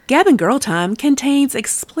Gab and Girl Time contains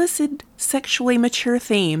explicit sexually mature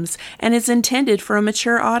themes and is intended for a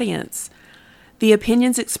mature audience. The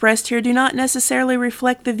opinions expressed here do not necessarily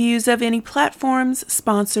reflect the views of any platforms,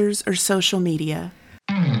 sponsors, or social media.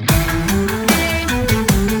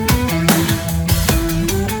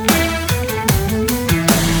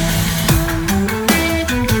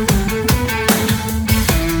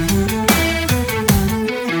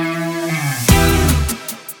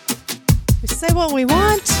 We say what we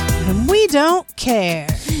want, and we don't care.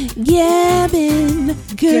 Gabbin'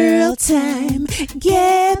 Girl Time,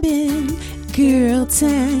 Gabbin' Girl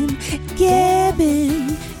Time,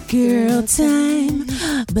 Gabbin' Girl Time.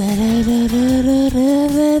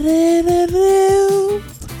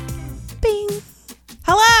 Bing.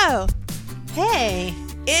 Hello. Hey.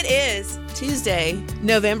 It is Tuesday,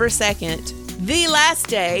 November 2nd, the last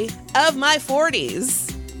day of my 40s.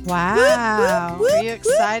 Wow. Whoop, whoop, whoop, Are you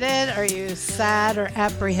excited? Are you sad or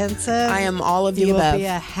apprehensive? I am all of the You above. will be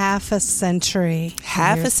a half a century.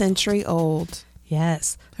 Half a century old.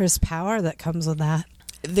 Yes. There's power that comes with that.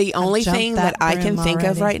 The only jumped thing that that I can broom think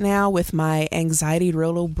of already. right now with my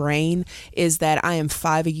anxiety-riddled brain is that I am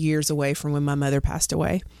 5 years away from when my mother passed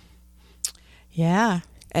away. Yeah.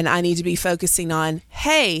 And I need to be focusing on,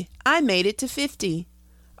 hey, I made it to 50.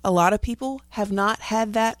 A lot of people have not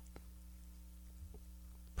had that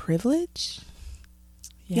privilege.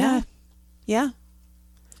 Yeah. Yeah.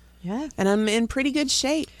 Yeah. And I'm in pretty good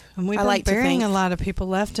shape. And we've I been like to burying think. a lot of people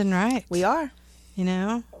left and right. We are. You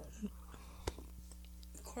know?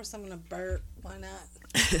 Of course I'm going to burp. Why not?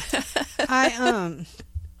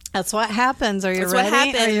 That's what happens. Are you That's what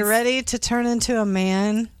ready? Are you happens. ready to turn into a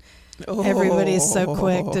man? Oh. Everybody's so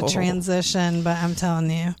quick to transition, but I'm telling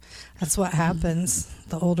you, that's what happens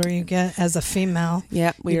the older you get as a female.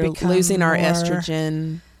 Yep, we You are become losing our more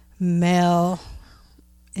estrogen. Male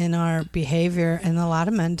in our behavior, and a lot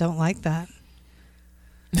of men don't like that.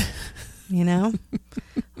 You know?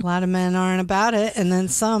 A lot of men aren't about it, and then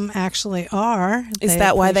some actually are. Is They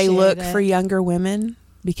that why they look appreciate for it. younger women?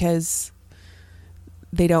 Because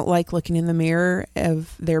they don't like looking in the mirror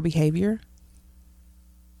of their behavior?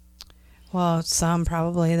 Well, some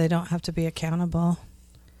probably. They don't have to be accountable.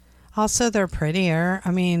 Also, they're prettier.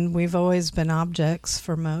 I mean, we've always been objects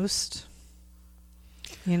for most,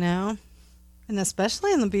 you know? And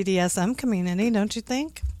especially in the BDSM community, don't you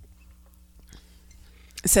think?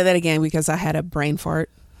 Say that again because I had a brain fart.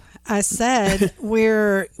 I said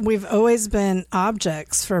we've always been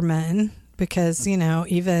objects for men because, you know,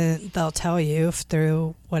 even they'll tell you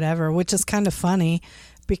through whatever, which is kind of funny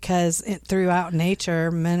because throughout nature,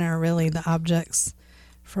 men are really the objects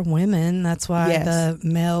for women. That's why Yes. the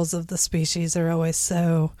males of the species are always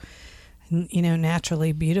so, you know,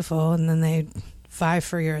 naturally beautiful, and then they vie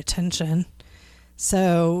for your attention.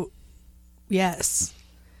 So, yes,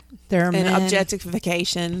 there are And men.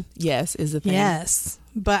 objectification, yes, is the thing. Yes,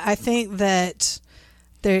 but I think that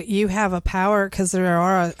you have a power because there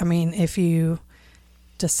are. I mean, if you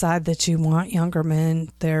decide that you want younger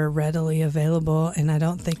men, they're readily available, and I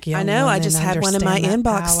don't think young I know. I women just had one in my understand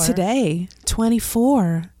that inbox power. today.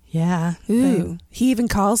 24. Yeah. Ooh. He even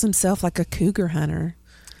calls himself like a cougar hunter.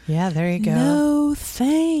 Yeah, there you go. No,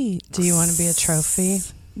 thanks. Do you want to be a trophy?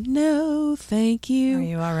 No, thank you. Are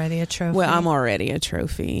you already a trophy? Well, I'm already a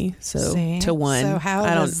trophy, so See? to one. So how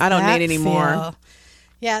I does don't that need any more. feel?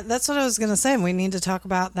 Yeah, that's what I was going to say. We need to talk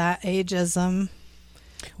about that ageism.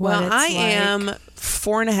 Well, what I it's like. am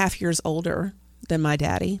 4.5 years older than my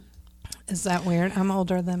daddy. Is that weird? I'm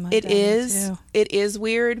older than my It daddy, is. too. It is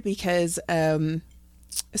weird because,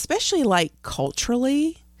 especially like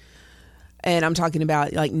culturally, and I'm talking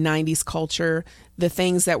about like 90s culture, the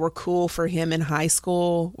things that were cool for him in high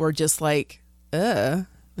school were just like,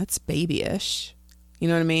 that's babyish. You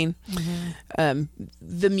know what I mean? Mm-hmm.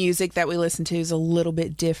 The music that we listen to is a little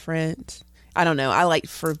bit different. I don't know. I like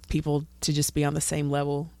for people to just be on the same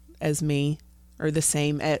level as me, or the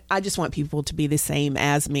same. I just want people to be the same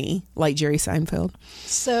as me, like Jerry Seinfeld.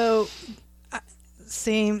 So,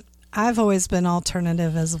 see, I've always been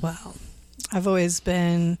alternative as well. I've always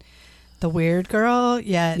been the weird girl,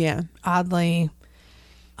 yet Yeah. oddly,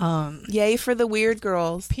 Yay for the weird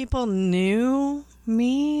girls. people knew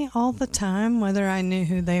me all the time, whether I knew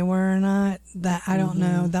who they were or not. That I don't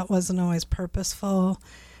know. That wasn't always purposeful,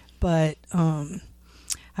 but I've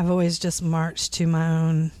always just marched to my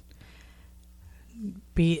own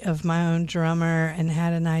beat of my own drummer and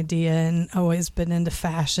had an idea, and always been into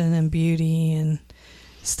fashion and beauty and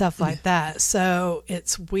stuff like that. So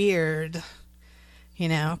it's weird, you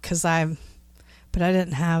know, because but I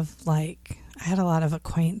didn't have like, I had a lot of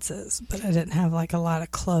acquaintances, but I didn't have like a lot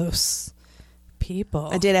of close people.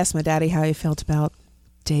 I did ask my daddy how he felt about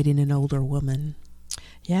dating an older woman.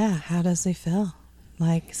 Yeah. How does he feel?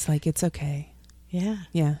 Like, It's like, it's okay. yeah.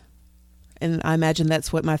 Yeah. And I imagine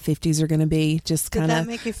that's what my 50s are going to be. Just Did kind that of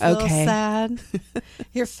make you feel okay. sad?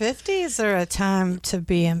 Your 50s are a time to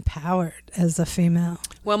be empowered as a female.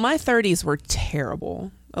 Well, my 30s were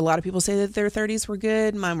terrible. A lot of people say that their 30s were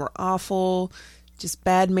good. Mine were awful. Just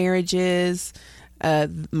bad marriages.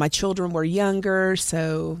 My children were younger,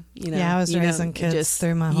 so Yeah, I was raising kids just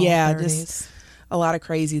through my whole 30s. Just a lot of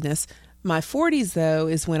craziness. My 40s, though,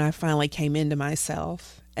 is when I finally came into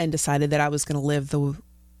myself and decided that I was going to live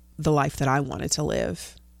the life that I wanted to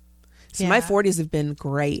live. So my Yeah. 40s have been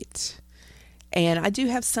great. And I do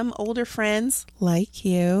have some older friends like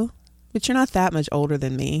you, but you're not that much older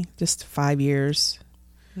than me, just 5 years.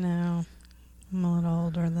 No, I'm a little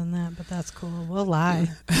older than that, but that's cool. We'll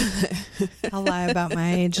lie. I'll lie about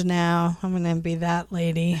my age now. I'm going to be that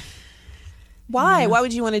lady. Why? Yeah. Why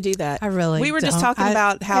would you want to do that? I really We were just don't. talking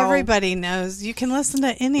about how everybody knows. You can listen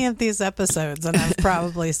to any of these episodes, and I've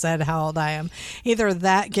probably said how old I am. Either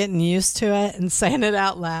that, getting used to it and saying it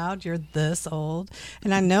out loud, you're this old.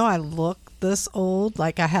 And I know I look this old,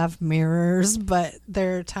 like I have mirrors, but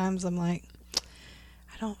there are times I'm like,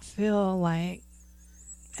 I don't feel like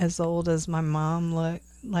as old as my mom looked.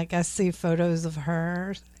 Like I see photos of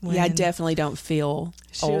her. Yeah, I when definitely don't feel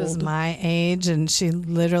she old. was my age, and she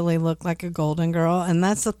literally looked like a golden girl. And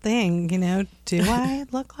that's the thing, do I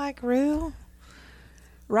look like Rue?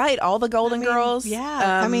 Right, all the Golden Girls.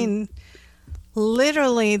 Yeah.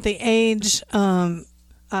 Literally the age. Rue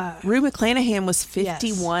McClanahan was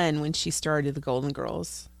 51 when she started the Golden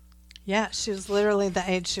Girls. Yeah, she was literally the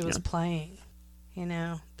age she was playing.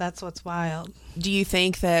 That's what's wild. Do you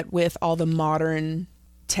think that with all the modern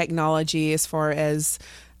technology as far as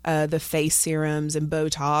the face serums and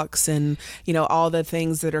Botox and all the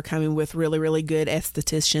things that are coming with really, really good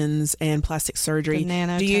estheticians and plastic surgery,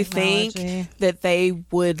 do you think that they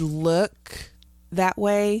would look that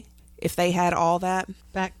way if they had all that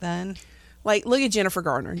back then? Like, look at Jennifer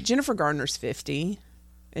Garner. Jennifer Garner's 50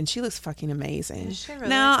 and she looks fucking amazing. Is she really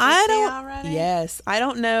now 50 I don't already? Yes, I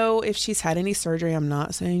don't know if she's had any surgery. I'm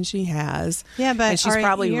not saying she has. Yeah, but and she's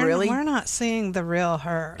probably really we're not seeing the real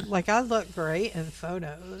her. Like, I look great in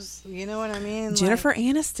photos. You know what I mean? Jennifer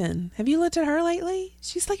Aniston. Have you looked at her lately?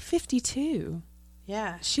 She's like 52.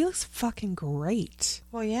 Yeah. She looks fucking great.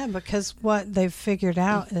 Well, yeah, because what they've figured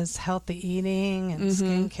out is healthy eating and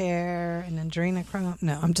skincare and adrenochrome.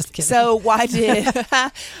 No, I'm just kidding. So why did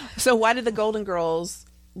the Golden Girls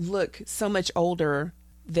look so much older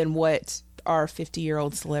than what our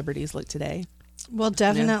 50-year-old celebrities look today? Well,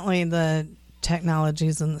 definitely the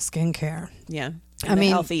technologies in the skincare. Yeah. I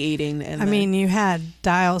mean, healthy eating. And you had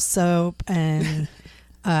Dial soap and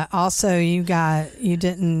also you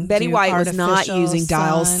didn't. Betty White was not artificial using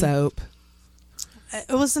Dial sun. soap.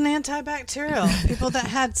 It was an antibacterial. People that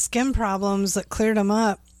had skin problems that cleared them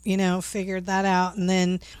up, figured that out. And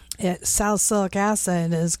then salicylic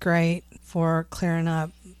acid is great for clearing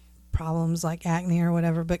up problems like acne or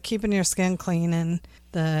whatever, but keeping your skin clean. And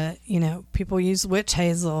people use witch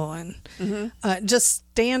hazel and just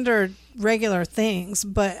standard regular things.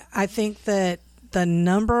 But I think that the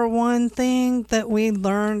number one thing that we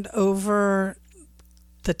learned over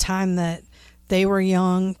the time that they were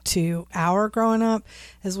young to our growing up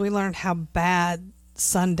is we learned how bad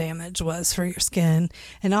sun damage was for your skin,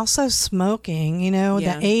 and also smoking. The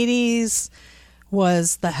 80s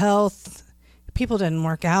was the health. People didn't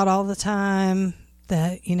work out all the time.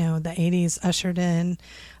 The 80s ushered in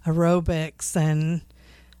aerobics and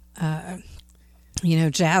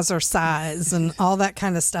jazzercise and all that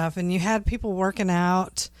kind of stuff. And you had people working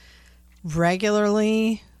out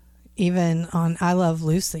regularly, even on I Love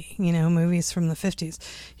Lucy, movies from the 50s.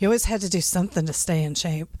 You always had to do something to stay in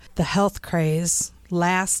shape. The health craze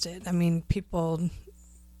lasted. I mean, people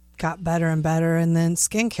got better and better, and then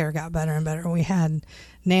skincare got better and better. We had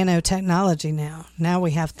nanotechnology now. Now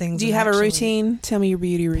we have things. Do you have a routine? Tell me your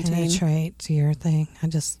beauty routine. Penetrate to your thing. I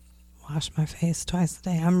just wash my face twice a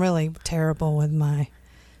day. I'm really terrible with my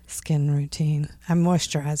skin routine. I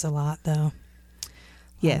moisturize a lot, though.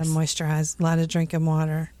 Yes. I moisturize, a lot of drinking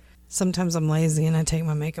water. Sometimes I'm lazy and I take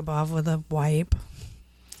my makeup off with a wipe.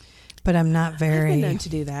 But I'm not very... I've been known to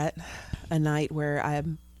do that a night where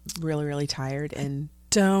I'm really, really tired and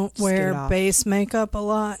don't wear base makeup a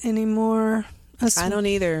lot anymore. I don't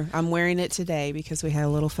either. I'm wearing it today because we had a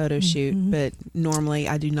little photo shoot, but normally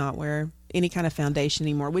I do not wear any kind of foundation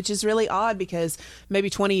anymore, which is really odd because maybe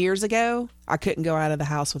 20 years ago, I couldn't go out of the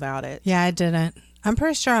house without it. Yeah, I didn't. I'm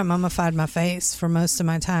pretty sure I mummified my face for most of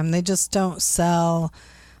my time. They just don't sell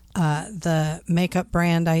the makeup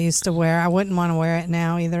brand I used to wear. I wouldn't want to wear it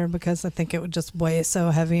now either because I think it would just weigh so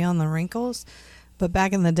heavy on the wrinkles. But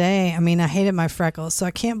back in the day, I mean, I hated my freckles, so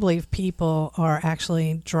I can't believe people are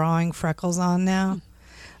actually drawing freckles on now.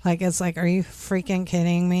 Like, it's like, are you freaking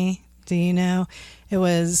kidding me? Do you know? It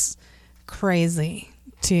was crazy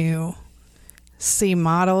to see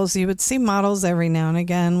models. You would see models every now and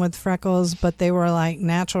again with freckles, but they were like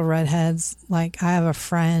natural redheads. Like, I have a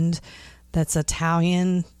friend that's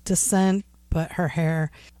Italian descent, but her hair,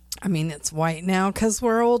 I mean, it's white now because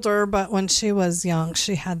we're older, but when she was young,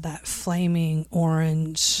 she had that flaming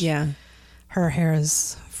orange. Yeah. Her hair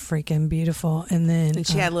is freaking beautiful. And then And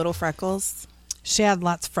she had little freckles. she had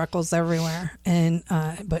lots of freckles everywhere, and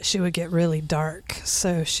but she would get really dark.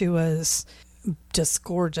 So she was just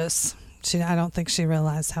gorgeous. I don't think she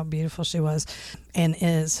realized how beautiful she was, and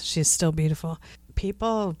is. She's still beautiful.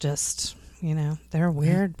 People just, they're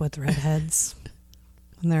weird with redheads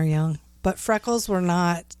when they're young. But freckles were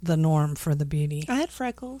not the norm for the beauty. I had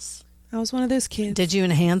freckles. I was one of those kids. Did you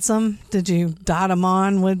enhance them? Did you dot them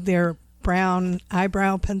on with your brown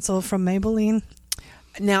eyebrow pencil from Maybelline?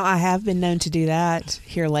 Now, I have been known to do that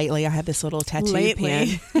here lately. I have this little tattoo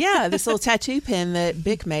pen. Yeah, this little tattoo pen that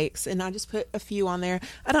Bic makes, and I just put a few on there.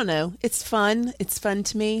 I don't know. It's fun. It's fun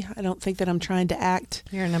to me. I don't think that I'm trying to act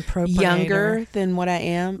You're an appropriator. younger than what I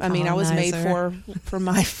am. I mean, I was made Colonizer. for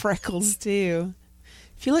my freckles, too.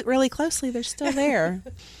 If you look really closely, they're still there.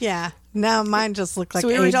 Yeah. No, mine just look like So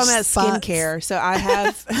we were aged talking about spots. skincare. So I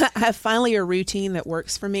have I have finally a routine that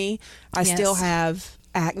works for me. I Yes. still have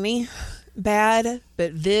acne bad,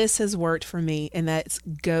 but this has worked for me, and that's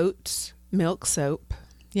goat milk soap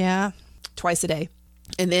Yeah. twice a day.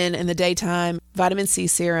 And then in the daytime, vitamin C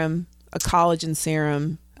serum, a collagen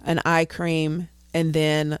serum, an eye cream, and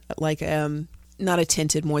then like not a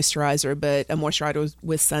tinted moisturizer, but a moisturizer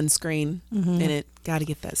with sunscreen in it. Got to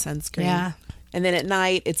get that sunscreen. Yeah. And then at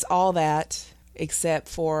night, it's all that except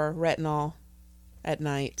for retinol at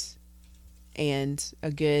night and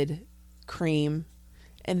a good cream.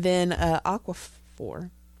 And then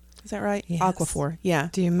Aquaphor. Is that right? Yes. Aquaphor. Yeah.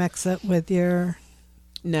 Do you mix it with your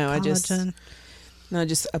No, collagen? I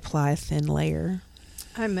just apply a thin layer.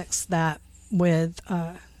 I mix that with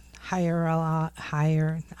I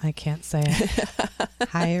can't say it.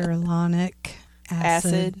 Hyaluronic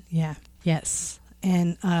acid. Yeah. Yes.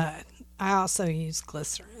 And I also use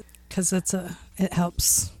glycerin because it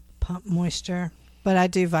helps pump moisture. But I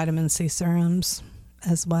do vitamin C serums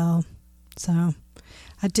as well. So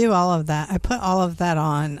I do all of that. I put all of that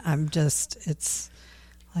on. It's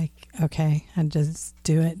like, okay, I just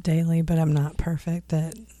do it daily, but I'm not perfect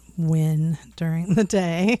at when during the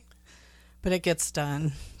day. But it gets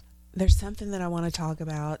done. There's something that I want to talk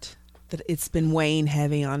about that it's been weighing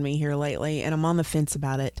heavy on me here lately, and I'm on the fence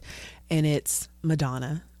about it. And it's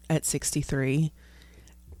Madonna at 63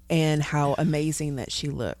 and how amazing that she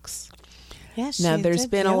looks. Yeah, Now, there's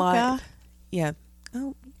been a lot. Yeah.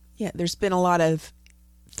 Oh, yeah. There's been a lot of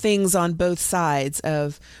things on both sides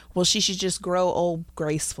of, well, she should just grow old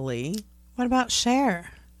gracefully. What about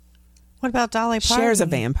Cher? What about Dolly Parton? Cher's a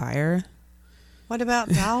vampire. What about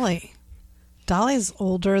Dolly? Dolly's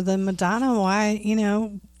older than Madonna.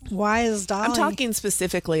 Why is Dolly? I'm talking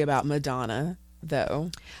specifically about Madonna,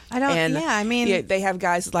 though. I don't. And I mean, they have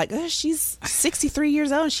guys like, oh, she's 63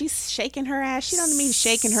 years old and she's shaking her ass. She don't mean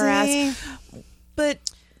shaking her ass. But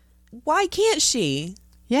why can't she?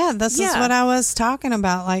 Yeah, this is what I was talking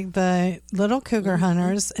about, like the little cougar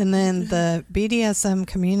hunters, and then the BDSM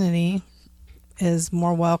community is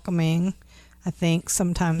more welcoming, I think,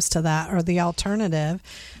 sometimes to that, or the alternative.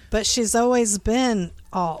 But she's always been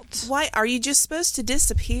alt. Why are you just supposed to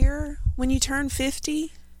disappear when you turn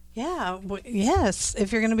 50? Yeah, yes,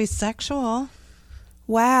 if you're going to be sexual.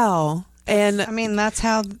 Wow. And I mean, that's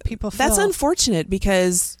how people feel. that's unfortunate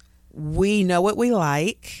because we know what we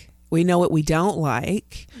like. We know what we don't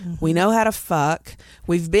like. We know how to fuck.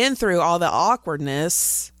 We've been through all the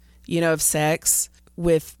awkwardness, of sex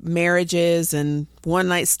with marriages and one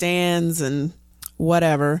night stands and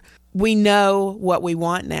whatever. We know what we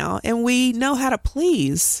want now, and we know how to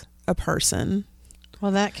please a person.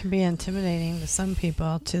 Well, that can be intimidating to some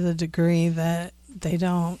people to the degree that they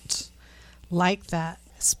don't like that,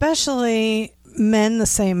 especially men the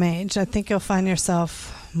same age. I think you'll find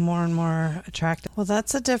yourself more and more attractive. Well,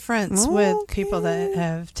 that's a difference with people that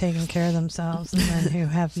have taken care of themselves and men who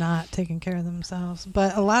have not taken care of themselves.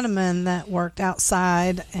 But a lot of men that worked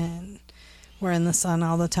outside and were in the sun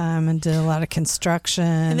all the time and did a lot of construction.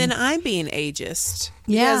 And then I'm being ageist.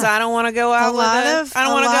 Yeah. Because I don't want to go out with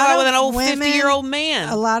an old 50-year-old man.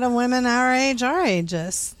 A lot of women our age are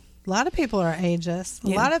ageist. A lot of people are ageist. A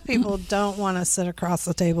Yeah. lot of people don't want to sit across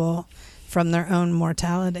the table from their own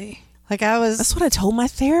mortality. Like I was, That's what I told my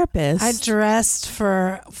therapist. I dressed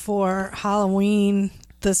for Halloween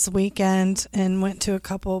this weekend and went to a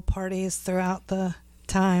couple parties throughout the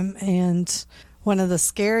time. And one of the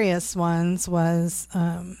scariest ones was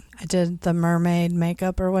I did the mermaid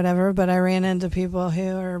makeup or whatever, but I ran into people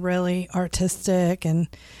who are really artistic and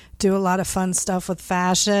do a lot of fun stuff with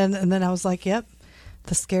fashion. And then I was like, yep,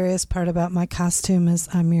 the scariest part about my costume is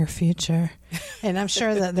I'm your future. And I'm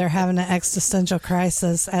sure that they're having an existential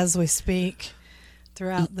crisis as we speak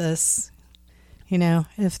throughout this. You know,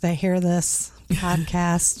 if they hear this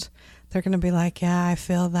podcast, they're going to be like, yeah, I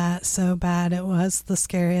feel that so bad. It was the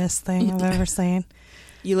scariest thing I've ever seen.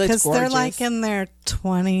 You looked gorgeous. Because they're like in their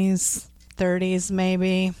 20s, 30s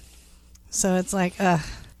maybe. So it's like,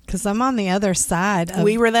 because I'm on the other side of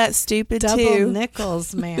we were that stupid double too.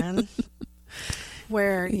 nickels, man.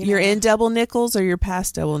 Where You're in double nickels or you're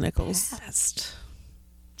past double nickels? past.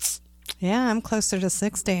 Yeah, I'm closer to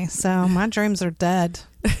 60, so my dreams are dead.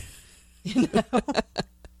 You know,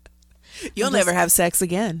 You'll never have sex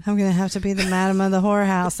again. I'm gonna have to be the madam of the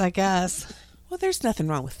whorehouse, I guess. Well, there's nothing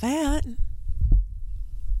wrong with that.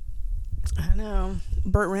 I know.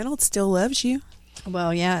 Burt Reynolds still loves you.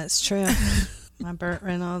 Well, yeah, it's true. My Burt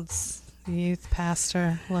Reynolds youth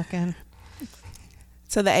pastor looking.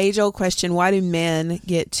 So the age-old question, why do men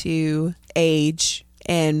get to age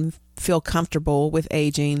and feel comfortable with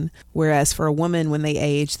aging, whereas for a woman, when they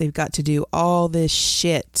age, they've got to do all this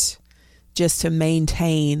shit just to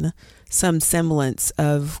maintain some semblance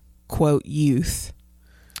of, quote, youth?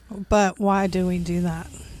 But why do we do that?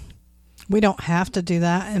 We don't have to do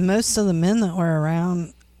that. And most of the men that were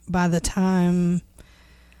around by the time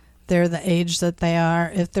they're the age that they are,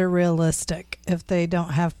 if they're realistic, if they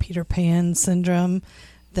don't have Peter Pan syndrome,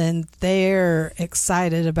 then they're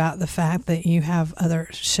excited about the fact that you have other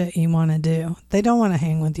shit you want to do. They don't want to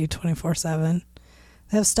hang with you 24/7.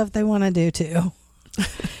 They have stuff they want to do too.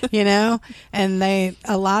 You know? And a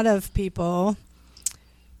lot of people,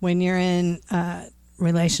 when you're in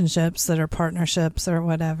relationships that are partnerships or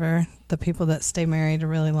whatever, the people that stay married a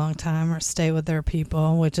really long time or stay with their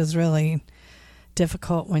people, which is really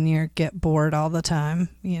difficult when you get bored all the time,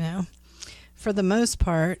 you know. For the most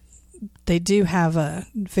part, they do have a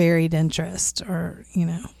varied interest or, you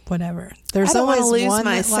know, whatever. There's I don't always want to lose one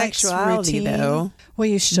my that likes sexuality, routine. though. Well,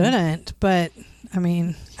 you shouldn't, but I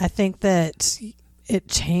mean, I think that it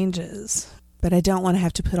changes. But I don't want to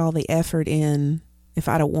have to put all the effort in if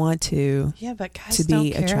I don't want to. Yeah, but guys to don't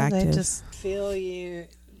be care. attractive. They just feel you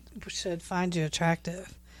should find you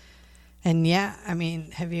attractive. And yeah, I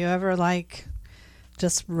mean, have you ever like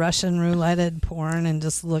just Russian rouletted porn and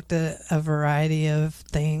just looked at a variety of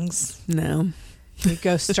things? No. You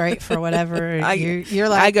go straight for whatever you're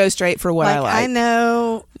like. I go straight for what I like. I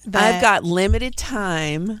know that I've got limited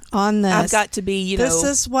time on this. I've got to be, This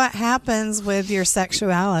is what happens with your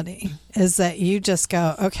sexuality, is that you just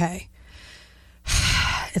go, okay,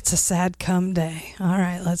 it's a sad cum day. All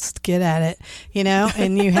right, let's get at it. You know,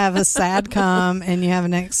 and you have a sad cum and you have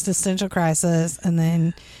an existential crisis, and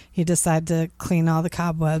then you decide to clean all the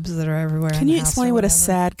cobwebs that are everywhere. Can in the you house explain or what a whatever.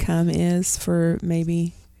 sad cum is for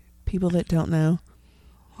maybe people that don't know?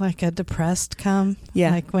 Like a depressed cum? Yeah.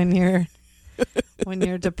 Like when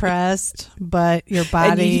you're depressed, but your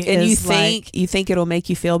body and you is think like, you think it'll make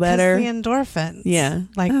you feel better. the endorphins. Yeah.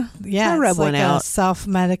 Like, yeah, I'll rub it's like one a out.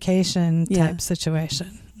 self-medication Yeah. type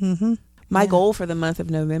situation. Mm-hmm. My Yeah. goal for the month of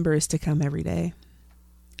November is to come every day.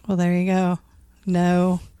 Well, there you go.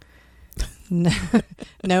 No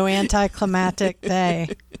anticlimactic day.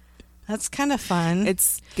 That's kind of fun.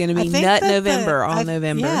 It's going to I be think Nut that November all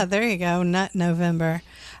November. Yeah, there you go. Nut November.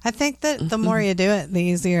 I think that the more you do it, the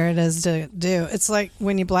easier it is to do. It's like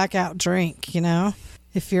when you blackout drink, you know?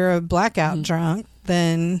 If you're a blackout drunk,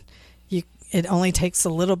 then it only takes a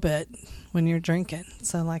little bit when you're drinking.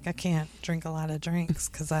 So, like, I can't drink a lot of drinks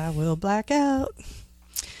because I will black out.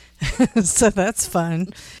 So that's fun.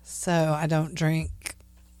 So I don't drink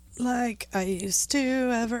like I used to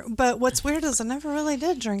ever. But what's weird is I never really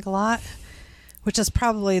did drink a lot, which is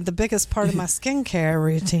probably the biggest part of my skincare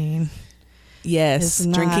routine. Yes, Is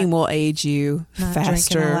not- drinking will age you Not drinking a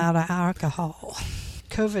faster. lot of alcohol.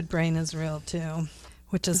 COVID brain is real too,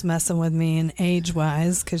 which is messing with me in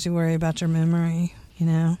age-wise because you worry about your memory. You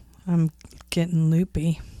know, I'm getting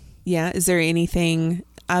loopy. Yeah, is there anything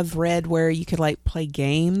I've read where you could like play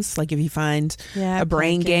games? Like if you find Yeah, I a play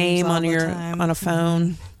brain games game all on the your time. on a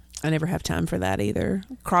phone. I never have time for that either.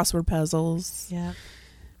 Crossword puzzles, Yeah.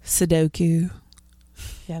 Sudoku.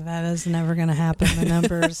 Yeah, that is never going to happen. The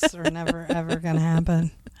numbers are never, ever going to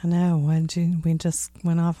happen. I know. We just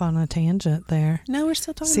went off on a tangent there. No, we're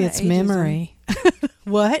still talking See, about it's ageism. memory.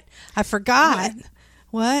 What? I forgot.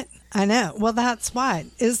 What? I know. Well, that's why.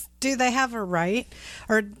 Do they have a right?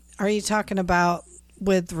 Or are you talking about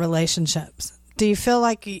with relationships? Do you feel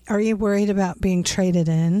like, are you worried about being traded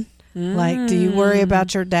in? Like, do you worry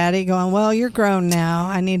about your daddy going, well, you're grown now,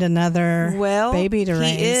 I need another baby to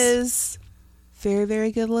raise? He is very,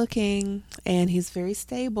 very good looking, and he's very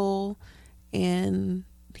stable, and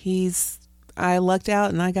I lucked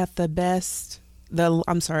out and I got I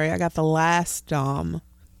got the last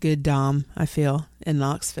good Dom, I feel, in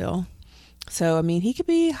Knoxville. So, I mean, he could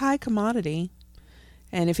be high commodity,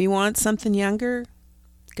 and if he wants something younger,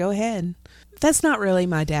 go ahead. That's not really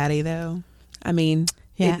my daddy, though. I mean,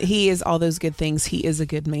 yeah. He is all those good things. He is a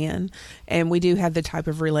good man. And we do have the type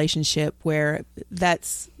of relationship where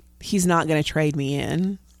he's not going to trade me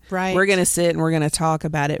in. Right. We're going to sit and we're going to talk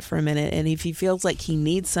about it for a minute. And if he feels like he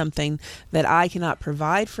needs something that I cannot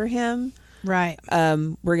provide for him, right,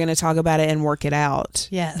 we're going to talk about it and work it out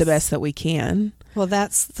the best that we can. Well,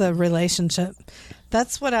 that's the relationship.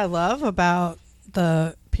 That's what I love about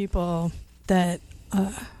the people that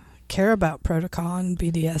care about protocol and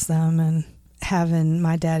BDSM and having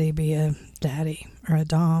my daddy be a daddy or a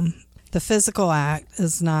dom. The physical act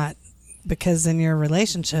is not, because in your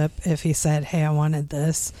relationship, if he said, hey, I wanted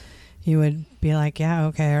this, you would be like, yeah,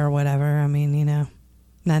 okay, or whatever. I mean,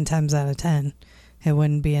 9 times out of 10, it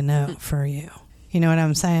wouldn't be a no for you. You know what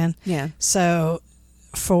I'm saying? Yeah. So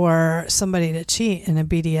for somebody to cheat in a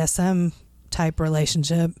BDSM type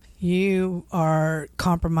relationship, you are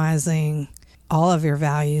compromising all of your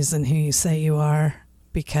values and who you say you are,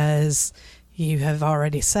 because you have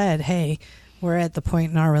already said, hey, we're at the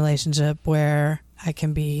point in our relationship where I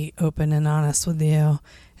can be open and honest with you,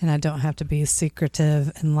 and I don't have to be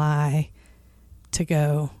secretive and lie to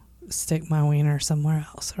go stick my wiener somewhere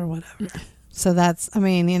else or whatever. So that's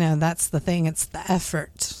the thing. It's the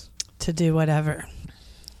effort to do whatever.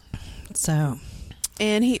 So,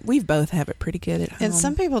 and we both have it pretty good at home. And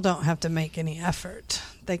some people don't have to make any effort.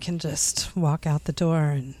 They can just walk out the door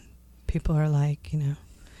and people are like,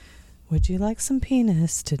 would you like some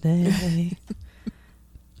penis today?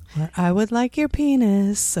 Or I would like your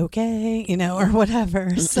penis, okay? Or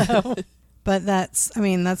whatever. So, but that's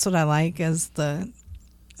what I like, is the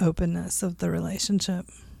openness of the relationship.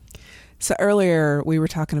 So earlier we were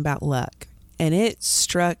talking about luck, and it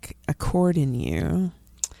struck a chord in you.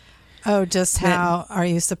 Oh, just how are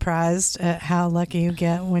you surprised at how lucky you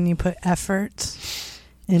get when you put effort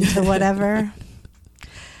into whatever?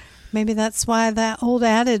 Maybe that's why that old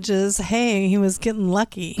adage is, hey, he was getting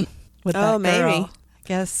lucky with that girl. Maybe. I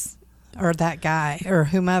guess, or that guy, or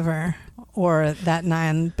whomever, or that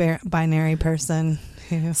non-binary person.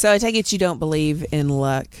 So I take it you don't believe in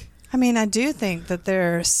luck. I mean, I do think that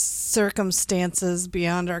there are circumstances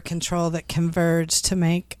beyond our control that converge to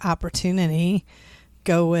make opportunity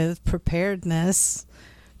go with preparedness.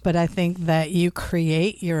 But I think that you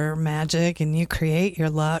create your magic and you create your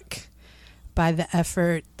luck by the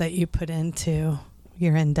effort that you put into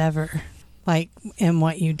your endeavor, like in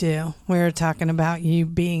what you do. We were talking about you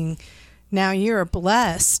being, now you're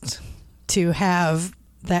blessed to have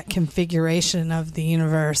that configuration of the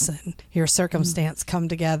universe and your circumstance come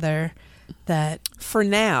together that for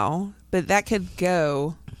now, but that could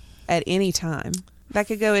go at any time.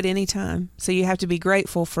 So you have to be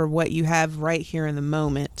grateful for what you have right here in the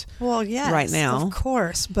moment. Well, yes, right now, of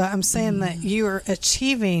course. But I'm saying that you're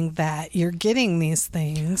achieving that. You're getting these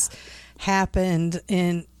things happened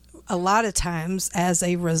in a lot of times as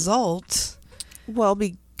a result. Well,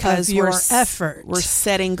 because of your effort. We're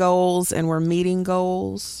setting goals and we're meeting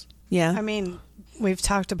goals. Yeah. I mean, we've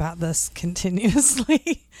talked about this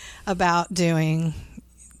continuously about doing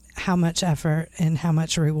how much effort and how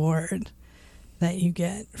much reward that you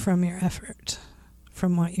get from your effort,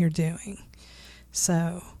 from what you're doing.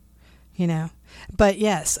 So, but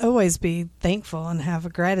yes, always be thankful and have a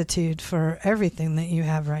gratitude for everything that you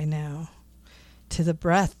have right now, to the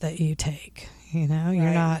breath that you take. You're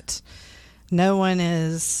not, no one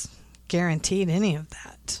is guaranteed any of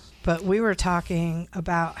that. But we were talking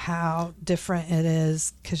about how different it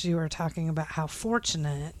is, because you were talking about how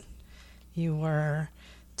fortunate you were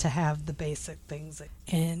to have the basic things.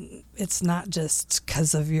 And it's not just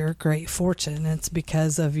because of your great fortune, it's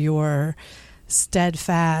because of your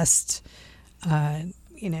steadfast,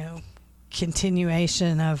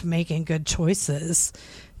 continuation of making good choices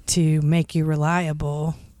to make you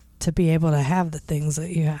reliable to be able to have the things that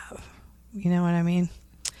you have. You know what I mean?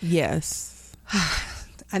 Yes.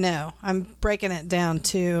 I know. I'm breaking it down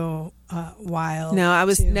too wild. No, I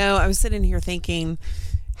was sitting here thinking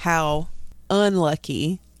how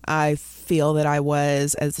unlucky I feel that I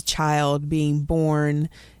was as a child, being born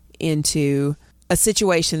into a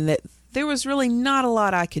situation that there was really not a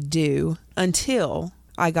lot I could do until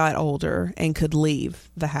I got older and could leave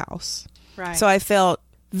the house. Right. So I felt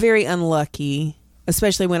very unlucky,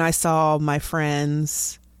 especially when I saw my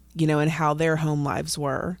friends, and how their home lives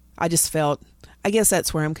were. I just felt, I guess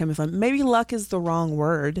that's where I'm coming from. Maybe luck is the wrong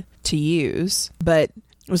word to use, but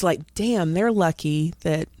it was like, damn, they're lucky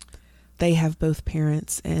that they have both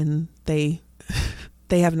parents and they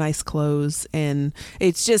have nice clothes, and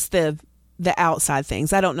it's just the outside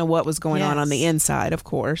things. I don't know what was going on the inside, of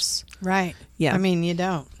course. Right. Yeah. I mean, you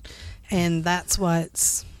don't. And that's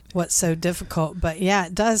what's so difficult. But yeah,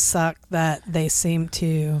 it does suck that they seem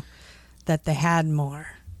to, that they had more,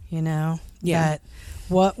 Yeah. That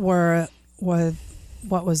what was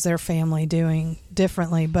their family doing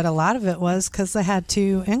differently? But a lot of it was because they had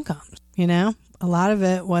two incomes, A lot of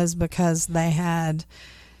it was because they had,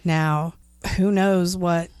 now who knows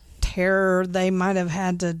what terror they might have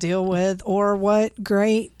had to deal with, or what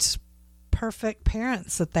great perfect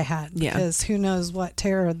parents that they had, because who knows what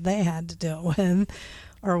terror they had to deal with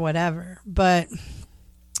or whatever. But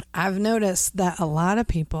I've noticed that a lot of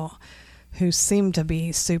people who seem to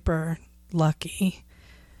be super lucky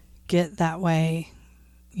get that way,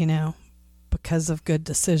 because of good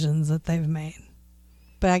decisions that they've made.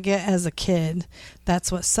 But I get, as a kid,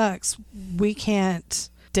 that's what sucks. We can't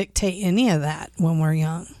dictate any of that when we're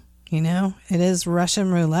young. It is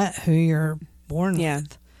Russian roulette who you're born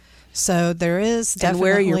with. So there is definitely, and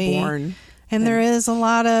where you're born. And there is a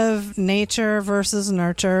lot of nature versus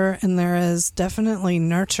nurture, and there is definitely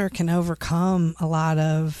nurture can overcome a lot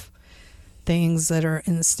of things that are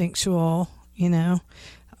instinctual,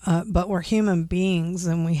 but we're human beings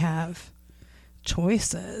and we have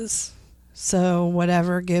choices. So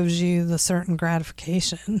whatever gives you the certain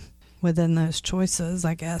gratification within those choices,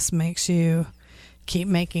 I guess, makes you keep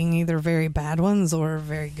making either very bad ones or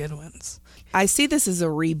very good ones. I see this as a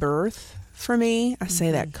rebirth for me. I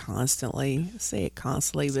say that constantly. I say it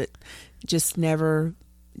constantly, but just never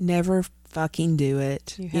fucking do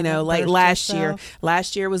it. Like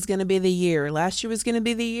last year was going to be the year. Last year was going to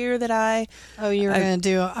be the year that you were going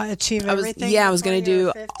to achieve everything? I was going to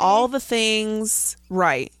do all the things.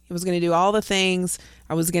 Right. I was going to do all the things.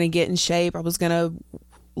 I was going to get in shape. I was going to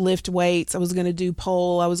lift weights. I was going to do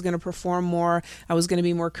pole. I was going to perform more. I was going to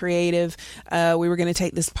be more creative. We were going to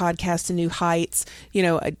take this podcast to new heights,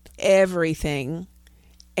 everything.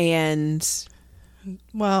 And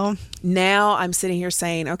well, now I'm sitting here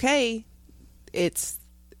saying, okay, it's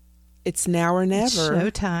now or never. It's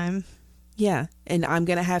showtime. Yeah. And I'm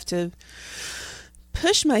going to have to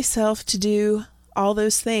push myself to do all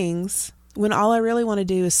those things when all I really want to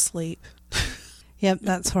do is sleep. Yep.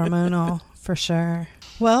 That's hormonal for sure.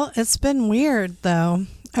 Well, it's been weird though.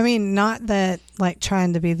 I mean, not that like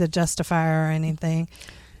trying to be the justifier or anything,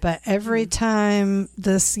 but every time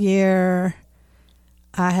this year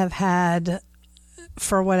I have had,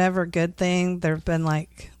 for whatever good thing, there have been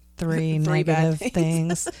like three negative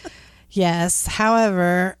things. Yes.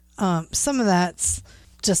 However, some of that's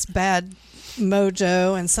just bad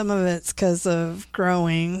mojo, and some of it's because of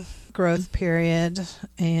growth period,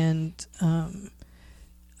 and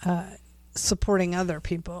supporting other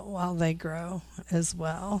people while they grow as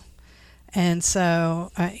well. And so,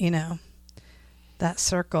 the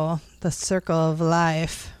circle of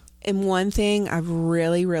life. And one thing I've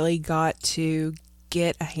really, really got to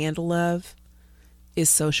get a handle of is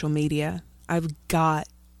social media. I've got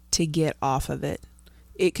to get off of it.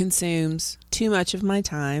 It consumes too much of my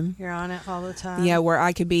time. You're on it all the time. Yeah, where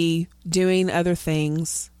I could be doing other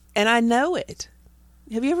things. And I know it.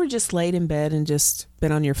 Have you ever just laid in bed and just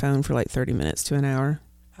been on your phone for like 30 minutes to an hour?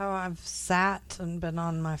 Oh, I've sat and been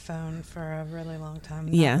on my phone for a really long time.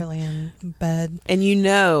 Yeah. Not really in bed. And you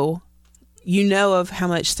know of how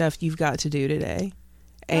much stuff you've got to do today.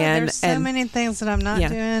 And there's so many things that I'm not Yeah.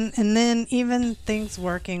 doing. And then even things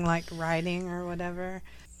working, like writing or whatever.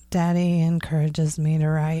 Daddy encourages me to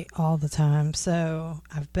write all the time. So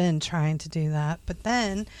I've been trying to do that. But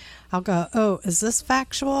then I'll go, oh, is this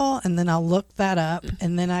factual? And then I'll look that up.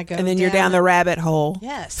 And then I go And then you're down the rabbit hole.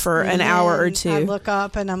 Yes. For And an hour or then two. I look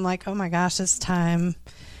up and I'm like, oh my gosh, it's time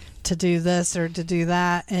to do this or to do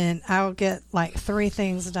that. And I'll get like 3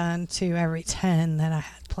 things done to every 10 that I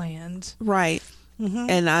had planned. Right. Mm-hmm.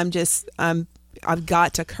 And I've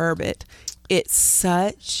got to curb it. It's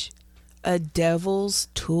such a devil's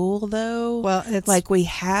tool, though. Well, it's like we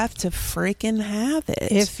have to freaking have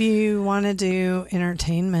it. if you want to do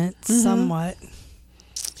entertainment somewhat.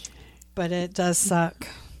 But it does suck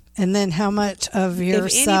And then how much of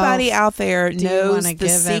yourself, if anybody out there do you knows wanna the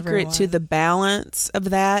give secret everyone? to the balance of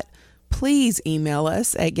that, please email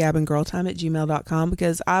us at gabandgirltime@gmail.com,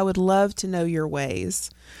 because I would love to know your ways.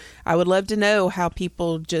 I would love to know how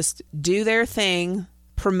people just do their thing,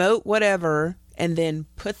 promote whatever, and then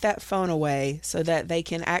put that phone away so that they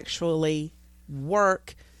can actually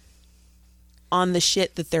work on the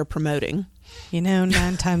shit that they're promoting.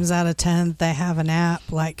 9 times out of 10, they have an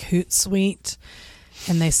app like Hootsuite,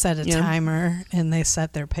 and they set a timer, and they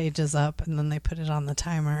set their pages up, and then they put it on the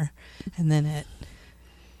timer, and then it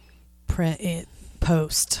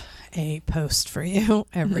post a post for you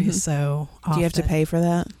every so often. Do you have to pay for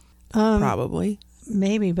that? Probably.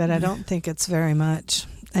 Maybe, but I don't think it's very much.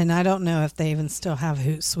 And I don't know if they even still have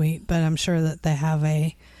Hootsuite, but I'm sure that they have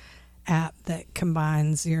a app that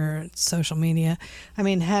combines your social media. I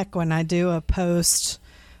mean, heck, when I do a post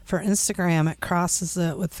for Instagram, it crosses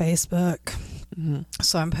it with Facebook. Mm-hmm.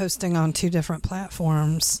 So I'm posting on 2 different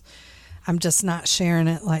platforms. I'm just not sharing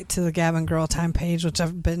it like to the Gab and Girl Time page, which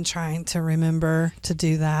I've been trying to remember to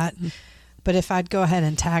do that. Mm-hmm. But if I'd go ahead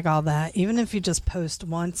and tag all that, even if you just post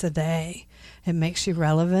once a day, it makes you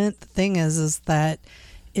relevant. The thing is that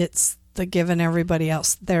it's the giving everybody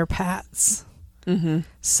else their pats. Mm-hmm.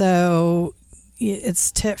 So it's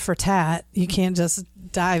tit for tat. You can't just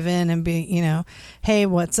dive in and be, hey,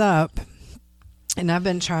 what's up? And I've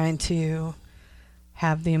been trying to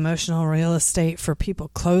have the emotional real estate for people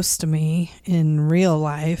close to me in real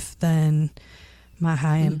life than my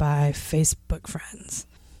high and by Facebook friends.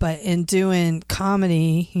 But in doing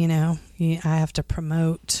comedy, I have to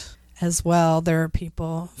promote as well. There are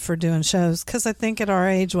people for doing shows, because I think at our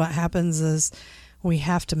age what happens is we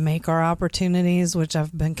have to make our opportunities, which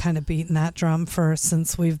I've been kind of beating that drum for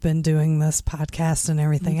since we've been doing this podcast and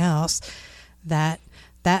everything else.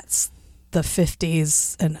 That's the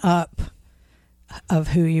 50s and up of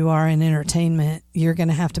who you are in entertainment. You're going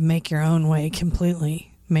to have to make your own way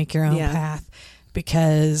completely, make your own path,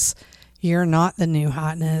 because you're not the new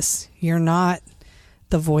hotness. You're not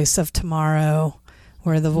the voice of tomorrow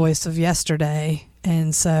or the voice of yesterday.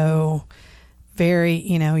 And so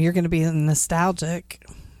you're going to be nostalgic.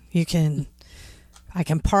 I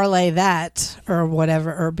can parlay that or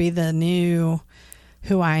whatever, or be the new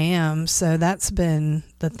who I am. So that's been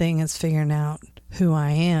the thing, is figuring out who I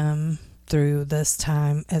am through this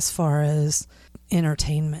time as far as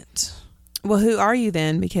entertainment. Well, who are you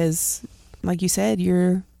then? Because like you said,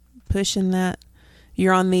 you're pushing that.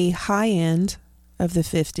 You're on the high end of the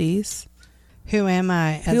 50s. Who am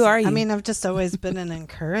I? Who are you? I mean, I've just always been an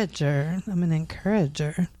encourager. I'm an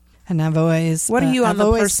encourager. And I've always... What are you on I've the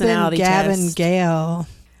always personality been Gab and test? Gail.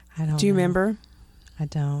 I don't Do you know. remember? I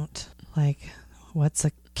don't. Like, what's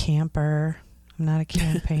a camper? I'm not a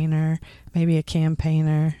campaigner. Maybe a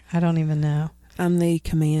campaigner. I don't even know. I'm the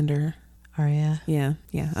commander. Are you? Yeah.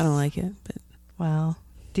 I don't like it, but Well,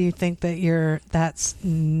 do you think that that's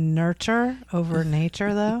nurture over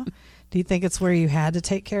nature, though? Do you think it's where you had to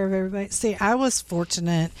take care of everybody? See, I was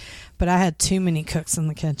fortunate, but I had too many cooks in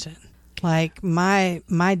the kitchen. Like my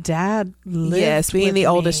dad lived being with the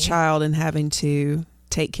oldest me. child and having to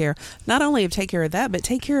take care of that, but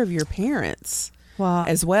take care of your parents Well,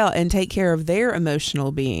 as well, and take care of their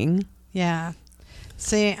emotional being. yeah.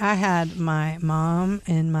 See, I had my mom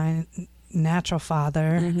and my natural father,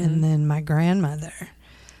 and then my grandmother.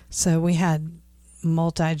 So we had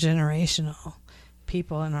multi-generational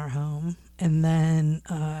people in our home, and then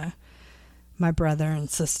my brother and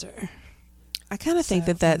sister. I kind of think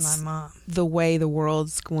So, that's and my mom. the way the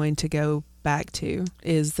world's going to go back to,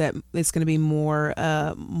 is that it's going to be more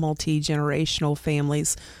multi-generational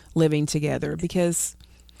families living together, because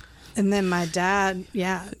And then my dad, he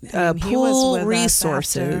was pool with us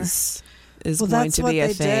resources is well, going that's to what be a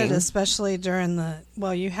they thing. did, especially during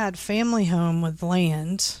you had family home with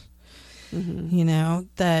land,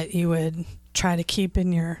 that you would try to keep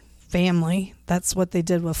in your family. That's what they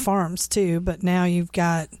did with farms too. But now you've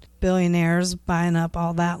got billionaires buying up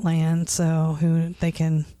all that land, so they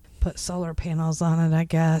can put solar panels on it, I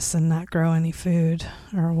guess, and not grow any food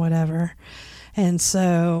or whatever. And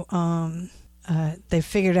so they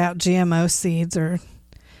figured out GMO seeds are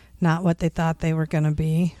not what they thought they were going to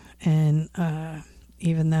be. And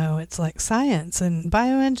even though it's like science and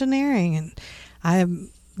bioengineering, and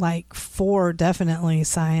I'm like for definitely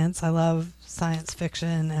science. I love science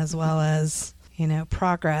fiction as well as,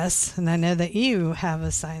 progress. And I know that you have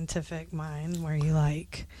a scientific mind where you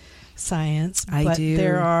like science. I do.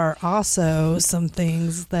 There are also some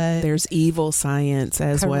things that... There's evil science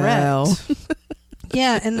as Correct. well.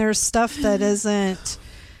 Yeah, and there's stuff that isn't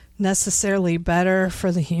necessarily better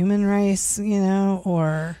for the human race,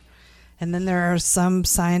 And then there are some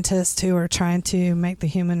scientists who are trying to make the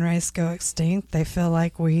human race go extinct. They feel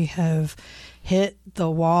like we have hit the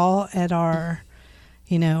wall at our,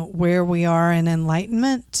 where we are in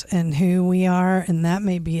enlightenment and who we are. And that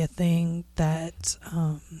may be a thing that,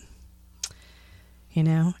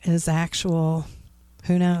 is actual,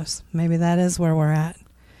 who knows? Maybe that is where we're at.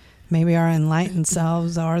 Maybe our enlightened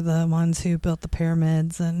selves are the ones who built the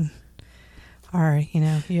pyramids and are,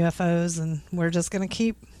 UFOs, and we're just going to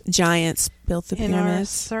keep giants built the in our pyramids.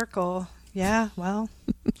 circle. Yeah, well,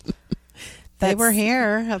 they were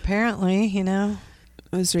here apparently. I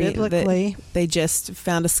was reading biblically. They just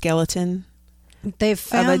found a skeleton. They've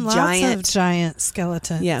found lots of giant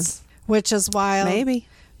skeletons. Yeah, which is wild. Maybe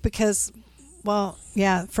because, well,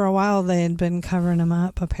 yeah, for a while they had been covering them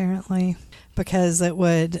up apparently because it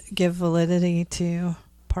would give validity to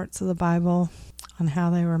parts of the Bible on how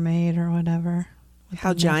they were made or whatever.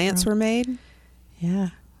 How giants were made? Yeah.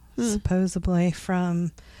 Supposedly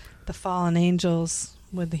from the fallen angels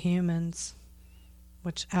with the humans,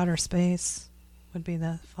 which outer space would be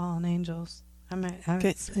the fallen angels.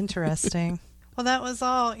 It's interesting. Well, that was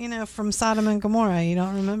all, from Sodom and Gomorrah. You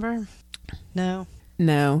don't remember? No.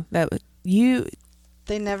 They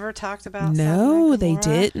never talked about Sodom and Gomorrah? They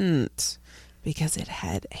didn't. Because it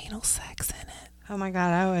had anal sex in it. Oh my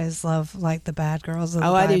God, I always love the bad girls of the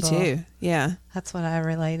Bible. I do too. Yeah. That's what I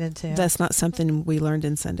related to. That's not something we learned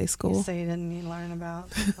in Sunday school. So you didn't learn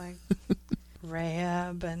about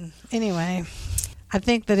Rahab and anyway, I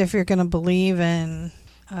think that if you're going to believe in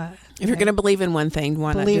if you're going to believe in one thing,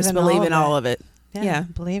 why not just believe in all of it? Yeah,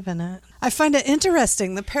 believe in it. I find it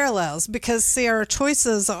interesting, the parallels, because see, our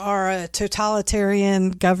choices are a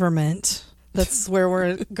totalitarian government. That's where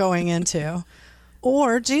we're going into.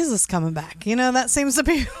 Or Jesus coming back. That seems to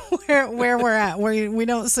be where we're at. We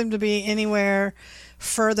don't seem to be anywhere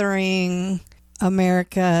furthering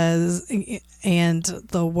America's and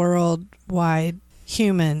the worldwide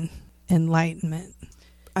human enlightenment.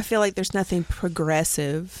 I feel like there's nothing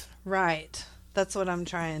progressive. Right. That's what I'm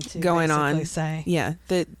trying to going on. Say. Yeah.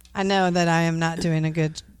 I know that I am not doing a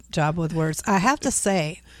good job with words. I have to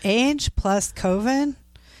say, age plus COVID,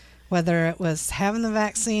 whether it was having the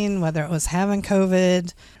vaccine, whether it was having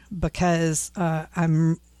COVID, because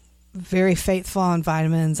I'm very faithful on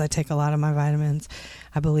vitamins. I take a lot of my vitamins.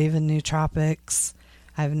 I believe in nootropics.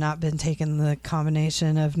 I have not been taking the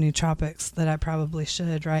combination of nootropics that I probably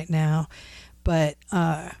should right now. But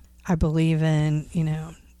I believe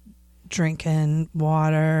in, drinking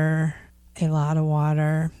water, a lot of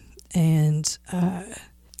water, and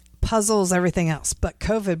puzzles, everything else. But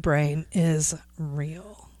COVID brain is real.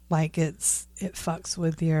 It fucks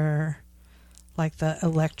with your, the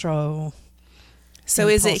electro. So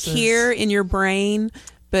impulses. Is it here in your brain?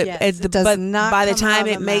 But yes, it does not by the time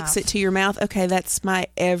it the makes mouth. It to your mouth, okay, that's my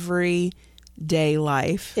everyday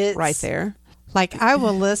life right there. I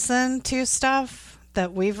will listen to stuff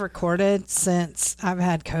that we've recorded since I've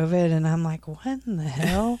had COVID, and I'm like, what in the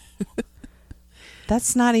hell?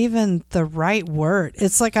 That's not even the right word.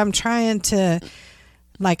 It's like I'm trying to.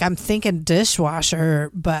 I'm thinking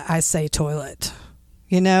dishwasher, but I say toilet.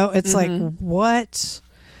 It's like, what?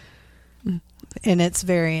 And it's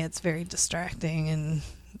very distracting, and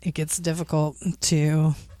it gets difficult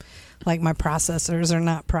to, my processors are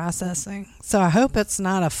not processing. So I hope it's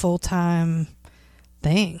not a full-time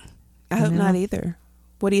thing. I hope not either.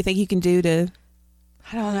 What do you think you can do to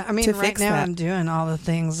I don't know. I mean, right now I'm doing all the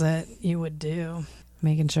things that you would do,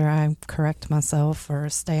 making sure I correct myself or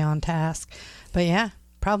stay on task. But yeah.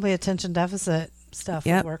 Probably attention deficit stuff.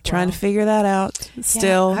 Yeah, work trying to figure that out.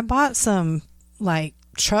 Still, I bought some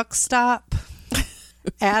truck stop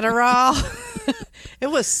Adderall.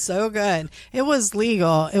 It was so good. It was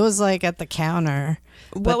legal. It was at the counter.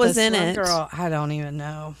 What was in it? Girl, I don't even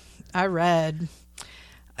know. I read.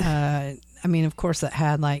 Of course, it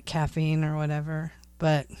had caffeine or whatever,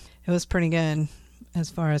 but it was pretty good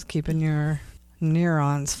as far as keeping your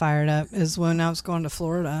neurons fired up. Is when I was going to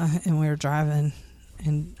Florida and we were driving.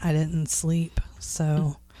 And I didn't sleep.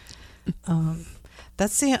 So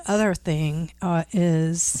that's the other thing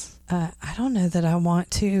is I don't know that I want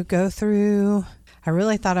to go through. I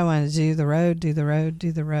really thought I wanted to do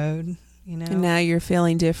the road. And now you're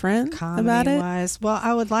feeling different about it? Wise. Well,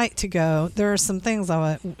 I would like to go. There are some things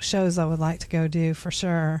shows I would like to go do for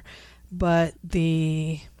sure. But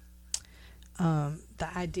the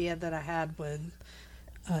idea that I had with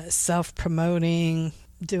self-promoting,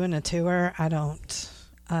 doing a tour, I don't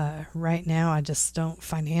right now. I just don't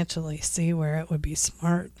financially see where it would be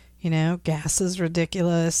smart. Gas is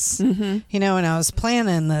ridiculous. Mm-hmm. When I was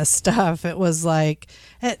planning this stuff, it was at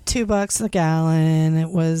 $2 a gallon.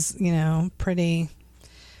 It was, pretty,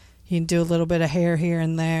 You can do a little bit of hair here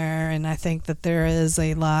and there, and I think that there is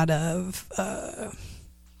a lot of, the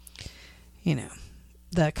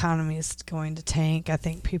economy is going to tank. I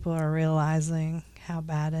think people are realizing how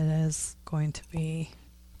bad it is going to be,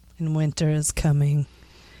 and winter is coming.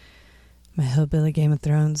 My hillbilly Game of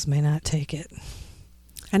Thrones may not take it.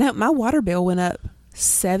 I know my water bill went up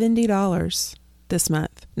 $70 this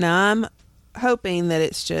month. Now I'm hoping that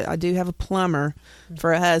it's just, I do have a plumber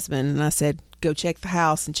for a husband, and I said, go check the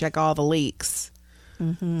house and check all the leaks.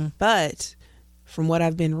 Mm-hmm. But from what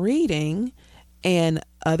I've been reading and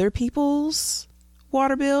other people's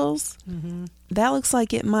water bills, that looks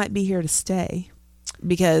like it might be here to stay,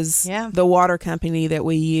 because the water company that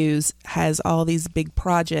we use has all these big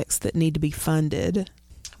projects that need to be funded.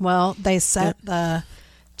 Well, they set the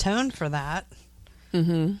tone for that,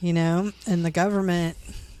 and the government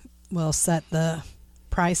will set the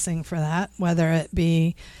pricing for that, whether it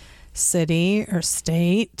be city or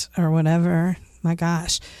state or whatever. My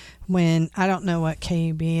gosh, when I don't know what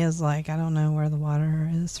KUB is like, I don't know where the water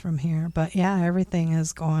is from here, but everything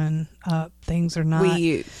is going up. Things are not.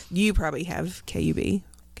 You probably have KUB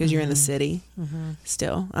because you're in the city.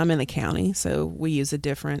 Still, I'm in the county, so we use a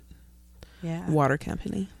different water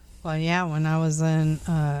company. Well, when I was in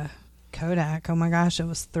Kodak, oh my gosh, it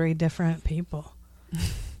was 3 different people.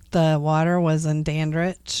 The water was in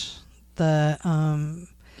Dandridge. The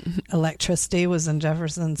electricity was in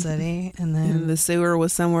Jefferson City, and then the sewer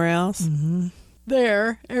was somewhere else.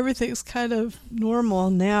 There, everything's kind of normal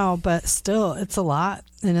now, but still, it's a lot,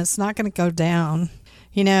 and it's not going to go down.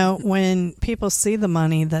 When people see the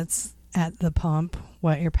money that's at the pump,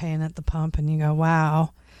 what you're paying at the pump, and you go, wow,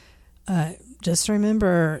 just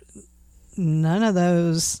remember, none of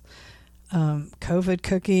those COVID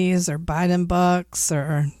cookies or Biden bucks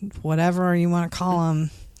or whatever you want to call them,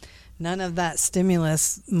 none of that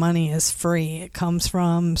stimulus money is free. It comes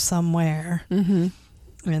from somewhere.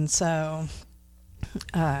 And so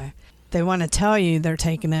they want to tell you they're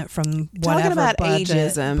taking it from whatever Talking about budget,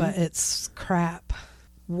 ageism, but it's crap.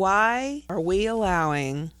 Why are we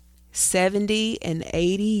allowing 70 and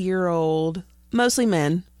 80-year-old, mostly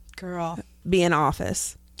men, be in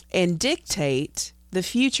office and dictate the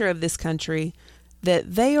future of this country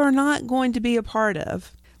that they are not going to be a part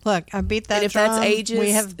of? Look, I beat that and if drum. That's ageist, we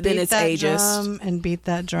have beat then it's that ageist. Drum and beat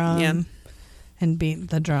that drum and beat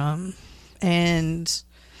the drum. And,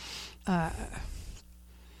 there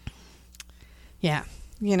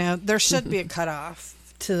should be a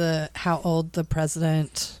cutoff to how old the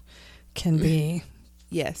president can be.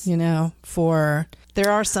 Yes. There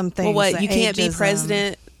are some things. Well, you can't be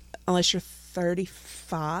president unless you're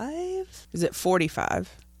 35? Is it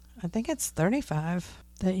 45? I think it's 35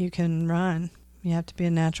 that you can run. You have to be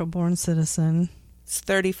a natural born citizen. It's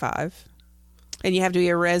 35. And you have to be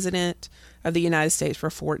a resident of the United States for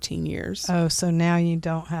 14 years. Oh, so now you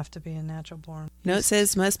don't have to be a natural born. No, it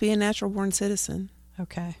says must be a natural born citizen.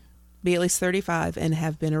 Okay. Be at least 35 and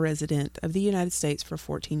have been a resident of the United States for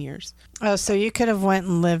 14 years. Oh, so you could have went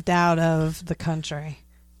and lived out of the country,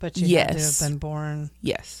 but you had to have been born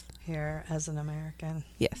here as an American.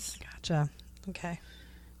 Yes. Gotcha. Okay.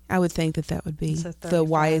 I would think that would be the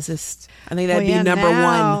wisest. I think that'd be number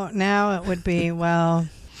one. Now it would be,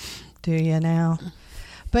 do you now?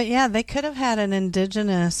 But they could have had an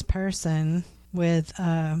indigenous person with,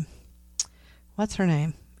 what's her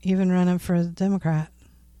name? Even running for the Democrat.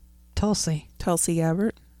 Tulsi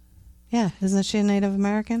Gabbard. Yeah. Isn't she a Native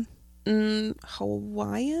American?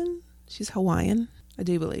 Hawaiian? She's Hawaiian, I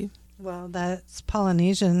do believe. Well, that's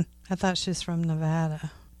Polynesian. I thought she's from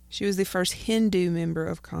Nevada. She was the first Hindu member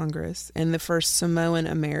of Congress and the first Samoan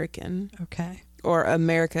American. Okay. Or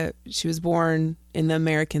America. She was born in the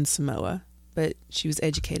American Samoa, but she was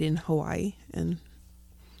educated in Hawaii, and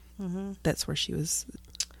that's where she was.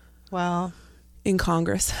 Well, in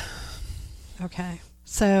Congress. Okay.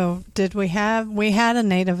 So we had a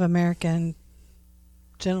Native American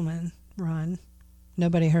gentleman run.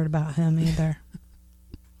 Nobody heard about him either.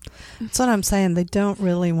 That's what I'm saying. They don't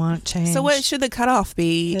really want change. So what should the cutoff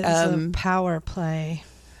be? It's a power play.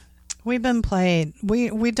 We've been played.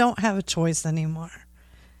 We don't have a choice anymore.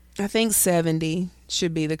 I think 70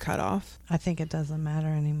 should be the cutoff. I think it doesn't matter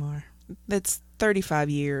anymore. That's 35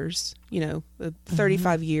 years, a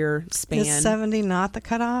 35-year span. Is 70 not the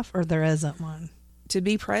cutoff, or there isn't one? To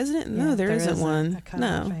be president? No, there isn't one. A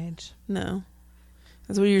cutoff age. No.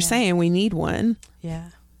 That's what you're saying. We need one. Yeah.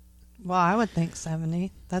 Well, I would think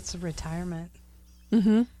 70. That's a retirement.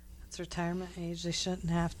 That's retirement age. They shouldn't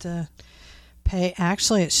have to pay.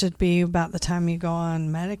 Actually, it should be about the time you go on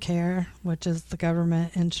Medicare, which is the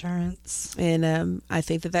government insurance. And I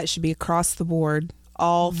think that should be across the board.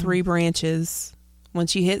 All 3 branches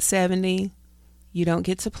Once you hit 70, you don't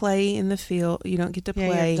get to play in the field. You don't get to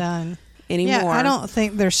play you're done anymore. Yeah, I don't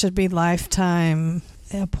think there should be lifetime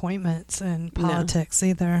appointments in politics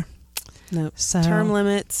either. No. So, term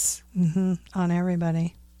limits. On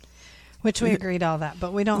everybody. Which we agreed all that,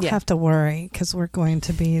 but we don't have to worry because we're going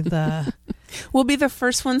to be we'll be the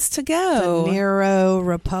first ones to go. The Nero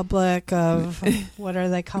Republic of, what are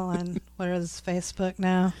they calling? What is Facebook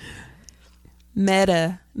now?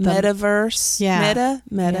 Metaverse. Yeah. Meta.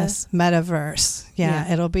 Yes, Metaverse.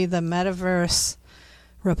 Yeah, it'll be the Metaverse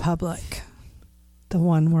Republic. The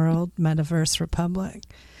One World Metaverse Republic.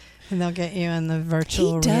 And they'll get you in the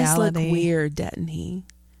virtual reality. He does look weird, doesn't he?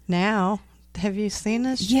 Now. Have you seen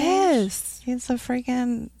this? Yes. He's a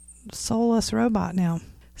freaking soulless robot now.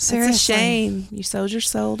 Seriously. It's a shame. You sold your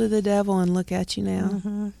soul to the devil and look at you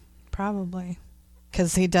now. Probably.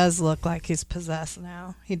 Because he does look like he's possessed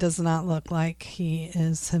now. He does not look like he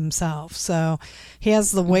is himself. So he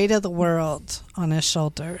has the weight of the world on his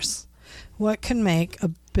shoulders. What can make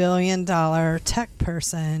 $1 billion tech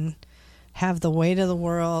person have the weight of the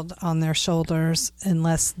world on their shoulders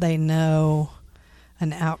unless they know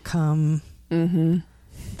an outcome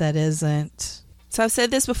that isn't. So I've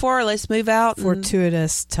said this before. Let's move out.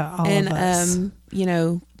 Fortuitous to all of us.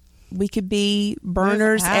 We could be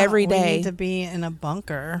burners every day. We need to be in a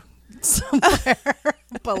bunker somewhere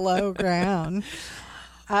below ground.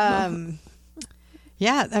 Yeah,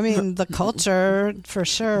 I mean, the culture for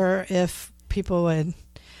sure. If people would,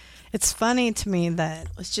 it's funny to me that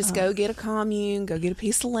let's just go get a commune, go get a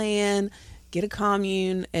piece of land. Get a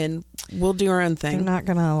commune, and we'll do our own thing. They're not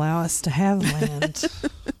going to allow us to have land.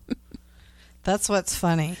 That's what's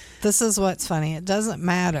funny. This is what's funny. It doesn't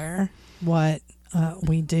matter what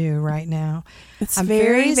we do right now. I'm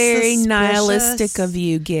very, very nihilistic of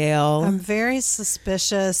you, Gail. I'm very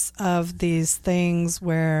suspicious of these things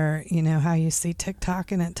where, you know, how you see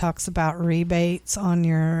TikTok and it talks about rebates on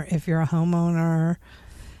if you're a homeowner,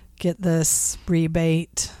 get this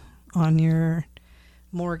rebate on your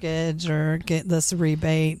mortgage or get this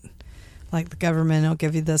rebate, like the government will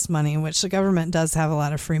give you this money, which the government does have a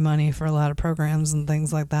lot of free money for a lot of programs and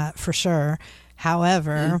things like that for sure.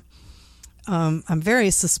 However, I'm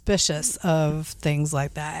very suspicious of things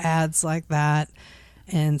like that, ads like that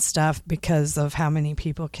and stuff, because of how many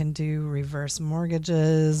people can do reverse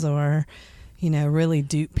mortgages or, you know, really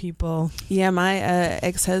dupe people. Yeah, my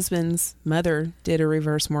ex-husband's mother did a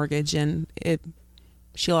reverse mortgage and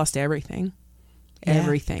she lost everything.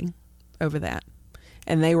 Everything over that.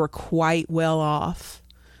 And they were quite well off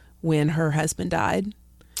when her husband died,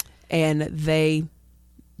 and they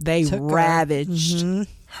ravaged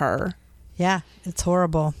her. Yeah, it's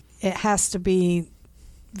horrible. It has to be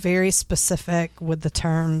very specific with the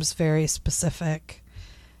terms, very specific.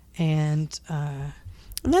 And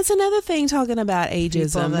that's another thing, talking about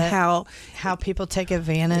ageism, how people take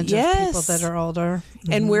advantage of people that are older.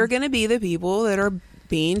 And we're going to be the people that are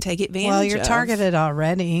being taken advantage of. Well, you're targeted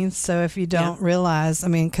already. So if you don't realize, I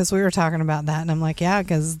mean, because we were talking about that, and I'm like, yeah,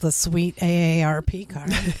 because the sweet AARP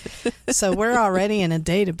card. So we're already in a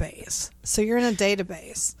database. So you're in a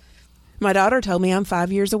database. My daughter told me I'm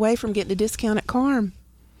 5 years away from getting a discount at Carm.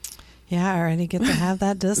 Yeah, I already get to have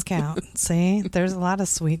that discount. See, there's a lot of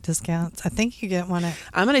sweet discounts. I think you get one at.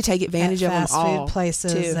 I'm going to take advantage of them all. Fast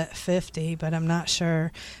food places at 50, but I'm not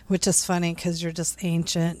sure. Which is funny because you're just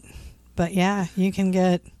ancient. But yeah, you can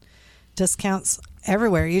get discounts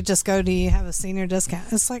everywhere. You just go to, you have a senior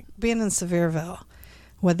discount. It's like being in Sevierville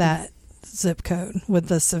with that zip code. With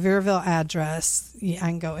the Sevierville address, I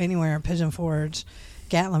can go anywhere in Pigeon Forge,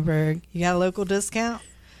 Gatlinburg. You got a local discount?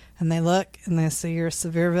 And they look and they see your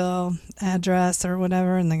Sevierville address or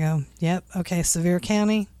whatever, and they go, yep, okay, Sevier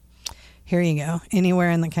County, here you go,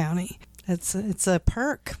 anywhere in the county. It's a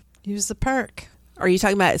perk. Use the perk. Are you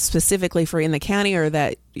talking about specifically for in the county, or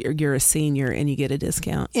that you're a senior and you get a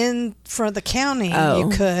discount? For the county, you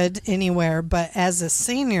could anywhere, but as a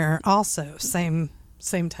senior, also same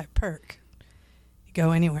type perk. You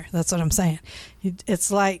go anywhere. That's what I'm saying.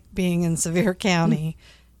 It's like being in Sevier County.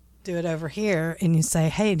 Do it over here, and you say,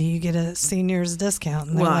 "Hey, do you get a senior's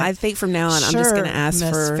discount?" Well, like, I think from now on, I'm just going to ask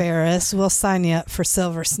Miss Ferris, we'll sign you up for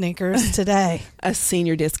silver sneakers today. A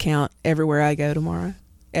senior discount everywhere I go tomorrow.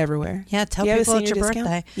 Everywhere. Yeah, tell people it's your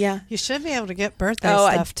birthday. Yeah. You should be able to get birthday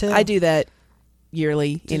stuff, too. I do that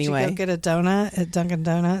yearly anyway. Did you go get a donut at Dunkin'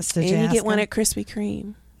 Donuts? Did you get one at Krispy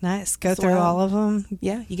Kreme. Nice. Go through all of them.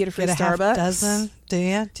 Yeah. You get a free Starbucks. Half a dozen. Do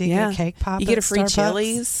you? Do you get a cake pop? You get a free Starbucks?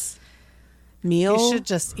 Chili's meal. You should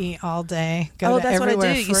just eat all day. Go to that's what I do.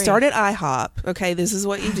 Free. You start at IHOP. Okay, this is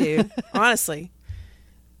what you do. Honestly.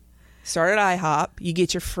 Start at IHOP. You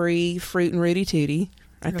get your free fruit and Rudy Tooty.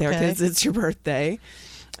 right there Okay. because it's your birthday.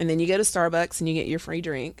 And then you go to Starbucks and you get your free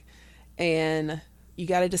drink. And you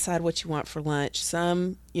got to decide what you want for lunch.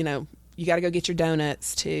 Some, you got to go get your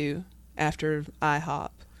donuts too after IHOP.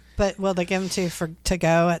 But will they give them to you to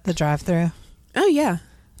go at the drive-thru? Oh, yeah.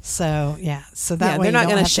 So, yeah. So that Yeah, way they're not you don't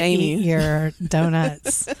gonna have shame to eat you. your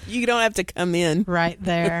donuts You don't have to come in. right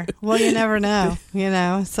there. Well, you never know.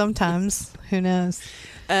 Sometimes. Who knows?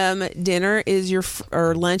 Dinner is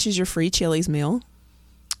or lunch is your free Chili's meal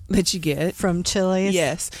that you get. From Chili's?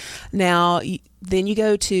 Yes. Now, then you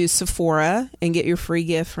go to Sephora and get your free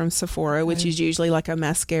gift from Sephora, which is usually like a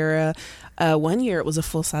mascara. One year it was a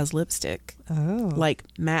full-size lipstick, Oh. like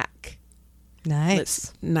MAC.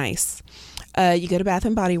 Nice. Nice. You go to Bath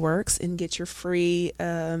and Body Works and get your free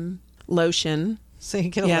lotion. So you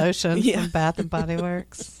get a Yeah. lotion Yeah. from Bath and Body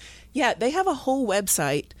Works. Yeah, they have a whole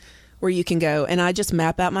website where you can go, and I just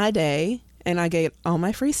map out my day and I get all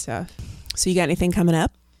my free stuff. So you got anything coming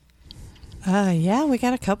up? Yeah, we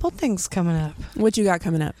got a couple things coming up. What you got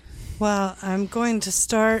coming up? Well, I'm going to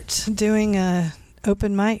start doing a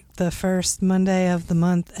open mic the first Monday of the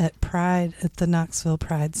month at Pride at the Knoxville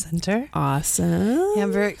Pride Center. Awesome. Yeah,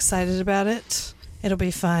 I'm very excited about it. It'll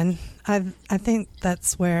be fun. I think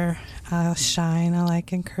that's where I'll shine. I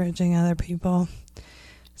like encouraging other people.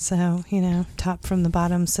 So, top from the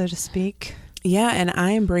bottom, so to speak. Yeah, and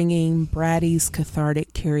I am bringing Brady's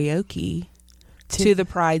Cathartic Karaoke to the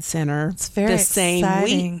Pride Center It's very the same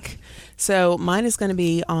exciting. week. So mine is going to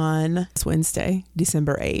be on Wednesday,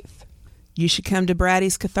 December 8th. You should come to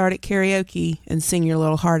Brady's Cathartic Karaoke and sing your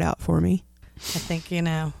little heart out for me. I think,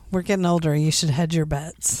 we're getting older. You should hedge your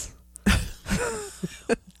bets.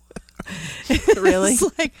 Really?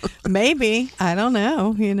 It's like, maybe. I don't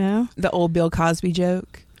know, The old Bill Cosby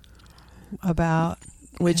joke, about.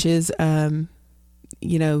 which is,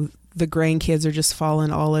 the grandkids are just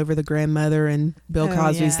falling all over the grandmother, and Bill Oh,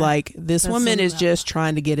 Cosby's yeah. like, this That's woman is an- just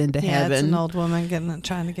trying to get into Yeah, heaven. it's an old woman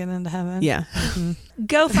trying to get into heaven. Yeah. Mhm.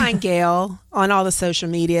 Go find Gail on all the social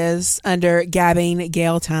medias under Gabbing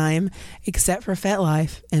Gail Time, except for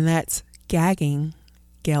FetLife, and that's Gagging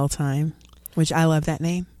Gail Time, which I love that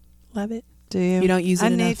name. Love it. Do you? You don't use it I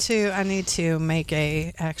enough? need to make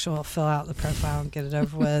a actual fill out the profile and get it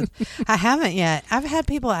over with. I haven't yet. I've had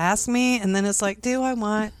people ask me, and then it's like, do I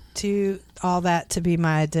want all that to be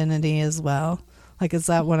my identity as well? Like, is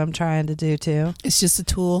that what I'm trying to do too? It's just a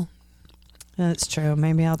tool. That's true.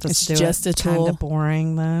 Maybe I'll just It's do just it a kind tool. of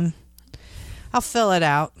boring then. I'll fill it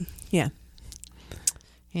out. Yeah.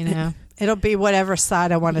 It'll be whatever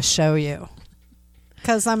side I want to show you.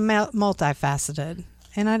 Because I'm multifaceted.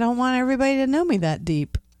 And I don't want everybody to know me that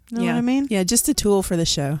deep. Know what I mean? Yeah, just a tool for the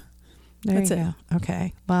show. There That's you it. go.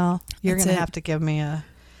 Okay. Well, you're That's going to it. have to give me a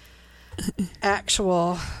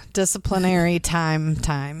actual disciplinary time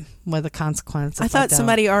with a consequence. I if thought don't.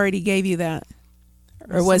 somebody already gave you that.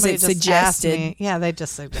 Or was Somebody it just asked suggested? me. Yeah, they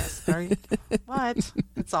just suggested. Are you, what?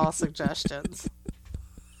 It's all suggestions.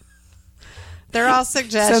 They're all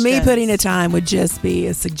suggestions. So me putting a time would just be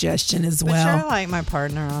a suggestion as But well. you're like my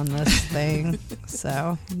partner on this thing,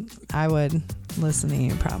 so I would listen to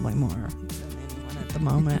you probably more than anyone at the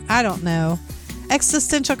moment. I don't know.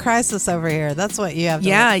 Existential crisis over here. That's what you have to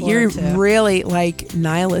Yeah, look you're forward to. really like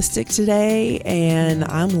nihilistic today, and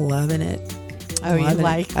I'm loving it. Oh, you Loving it.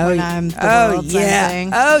 like Oh, when I'm the oh world's yeah,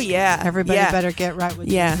 ending? oh yeah. Everybody yeah. better get right with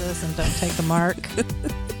Yeah. Jesus and don't take the mark.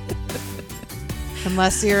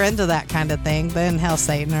 Unless you're into that kind of thing, then hell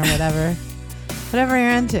Satan or whatever. Whatever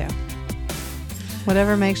you're into.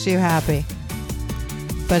 Whatever makes you happy.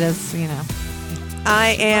 But it's,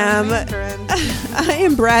 I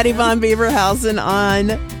am Brady Von Beaverhausen on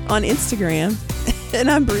Instagram, and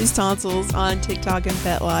I'm Bruce Tonsils on TikTok and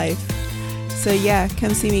FetLife. So yeah,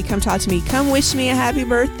 come see me, come talk to me, come wish me a happy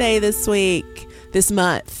birthday this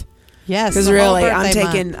month. Yes. Because the whole really,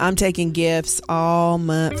 birthday month. I'm taking gifts all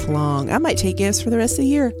month long. I might take gifts for the rest of the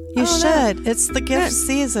year. You I don't know. should. It's the gift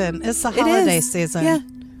season. It's the It holiday is. season. Yeah.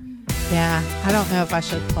 Yeah. I don't know if I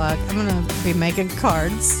should plug. I'm going to be making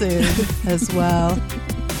cards soon as well.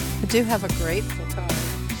 I do have a grateful card.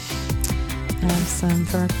 I have some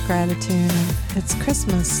for gratitude. It's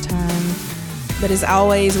Christmas time. But as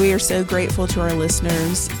always, we are so grateful to our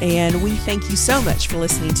listeners, and we thank you so much for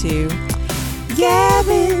listening to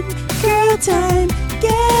Gavin Girl Time,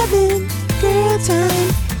 Gavin Girl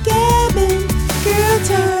Time, Gavin Girl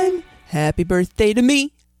Time. Happy birthday to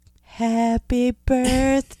me. Happy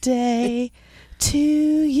birthday to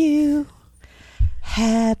you.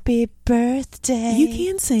 Happy birthday. You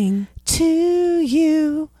can sing. To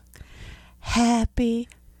you. Happy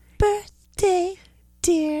birthday,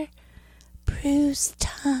 dear Bruce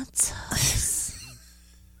Tonsils.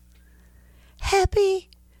 Happy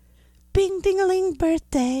Bing ding a ling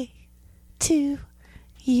birthday to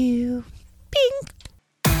you.